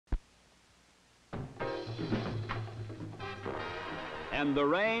And the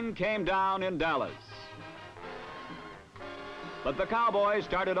rain came down in Dallas. But the Cowboys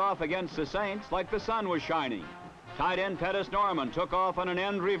started off against the Saints like the sun was shining. Tight end Pettis Norman took off on an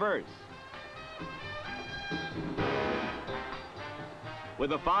end reverse.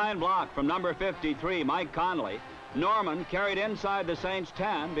 With a fine block from number 53, Mike Conley, Norman carried inside the Saints'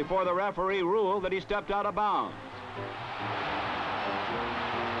 10 before the referee ruled that he stepped out of bounds.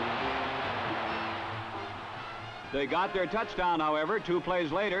 They got their touchdown, however, 2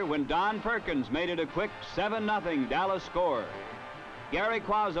 plays later when Don Perkins made it a quick 7-0 Dallas score. Gary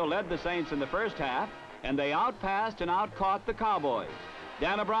Quazzo led the Saints in the first half, and they outpassed and outcaught the Cowboys.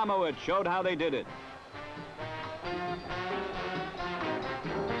 Dan Abramowitz showed how they did it.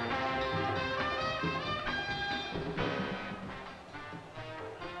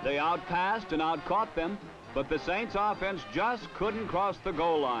 They outpassed and outcaught them, but the Saints offense just couldn't cross the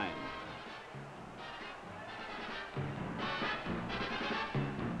goal line.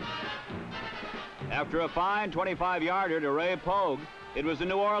 After a fine 25-yarder to Ray Pogue, it was the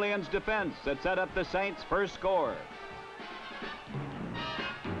New Orleans defense that set up the Saints' first score.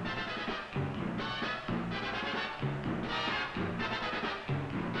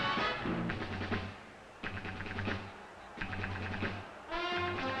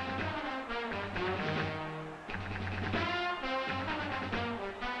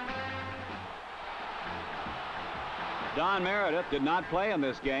 Don Meredith did not play in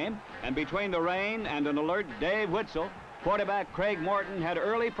this game, and between the rain and an alert Dave Witzel, quarterback Craig Morton had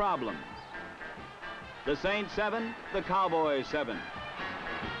early problems. The Saints 7, the Cowboys 7.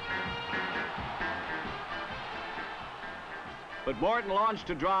 But Morton launched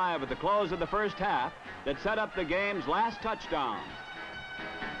a drive at the close of the first half that set up the game's last touchdown.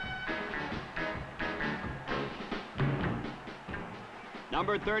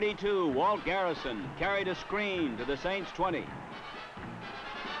 Number 32, Walt Garrison, carried a screen to the Saints' 20.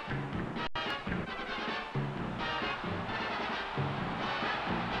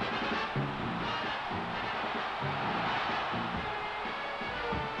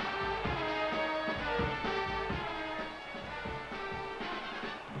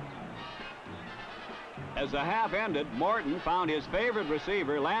 As the half ended, Morton found his favorite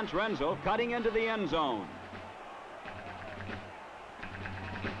receiver, Lance Renzel, cutting into the end zone.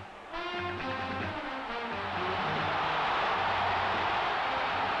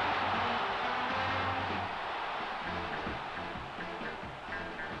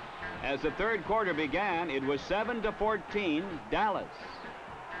 As the third quarter began, it was 7-14 Dallas.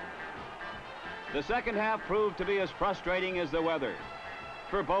 The second half proved to be as frustrating as the weather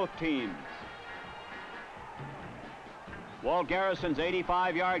for both teams. Walt Garrison's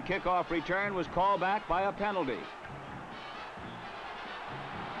 85-yard kickoff return was called back by a penalty.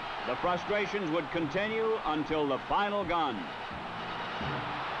 The frustrations would continue until the final gun.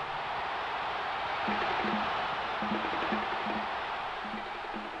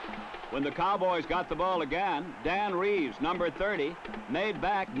 When the Cowboys got the ball again, Dan Reeves, number 30, made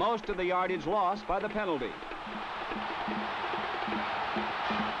back most of the yardage lost by the penalty.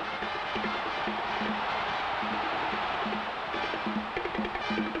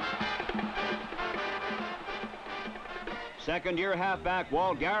 Second-year halfback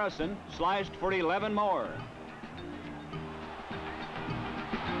Walt Garrison sliced for 11 more.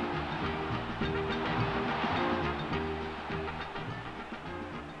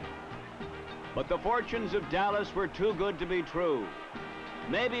 But the fortunes of Dallas were too good to be true.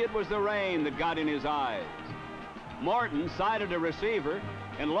 Maybe it was the rain that got in his eyes. Morton sighted a receiver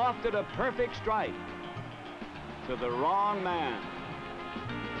and lofted a perfect strike to the wrong man.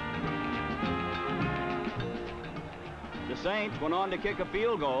 The Saints went on to kick a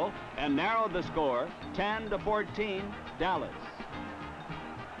field goal and narrowed the score 10-14 Dallas.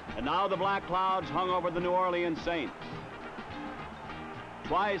 And now the black clouds hung over the New Orleans Saints.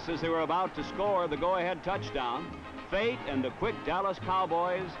 Twice as they were about to score the go-ahead touchdown, fate and the quick Dallas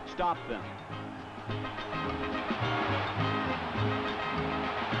Cowboys stopped them.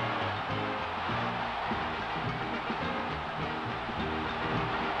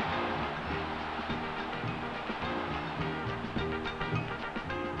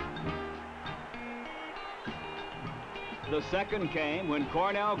 The second came when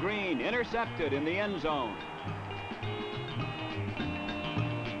Cornell Green intercepted in the end zone.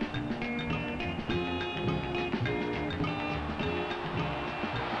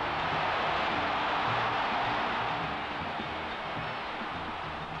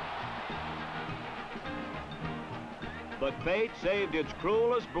 But fate saved its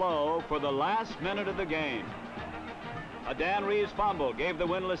cruelest blow for the last minute of the game. A Dan Reeves fumble gave the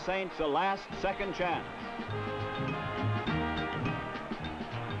winless Saints a last-second chance.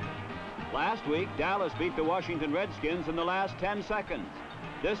 Last week, Dallas beat the Washington Redskins in the last 10 seconds.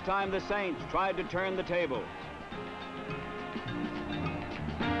 This time, the Saints tried to turn the tables.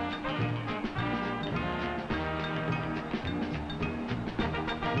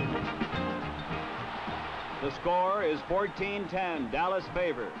 The score is 14-10, Dallas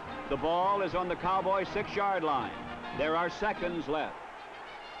favor. The ball is on the Cowboys' 6-yard line. There are seconds left.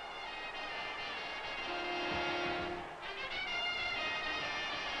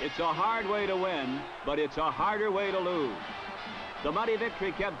 It's a hard way to win, but it's a harder way to lose. The muddy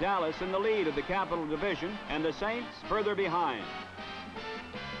victory kept Dallas in the lead of the Capital Division and the Saints further behind.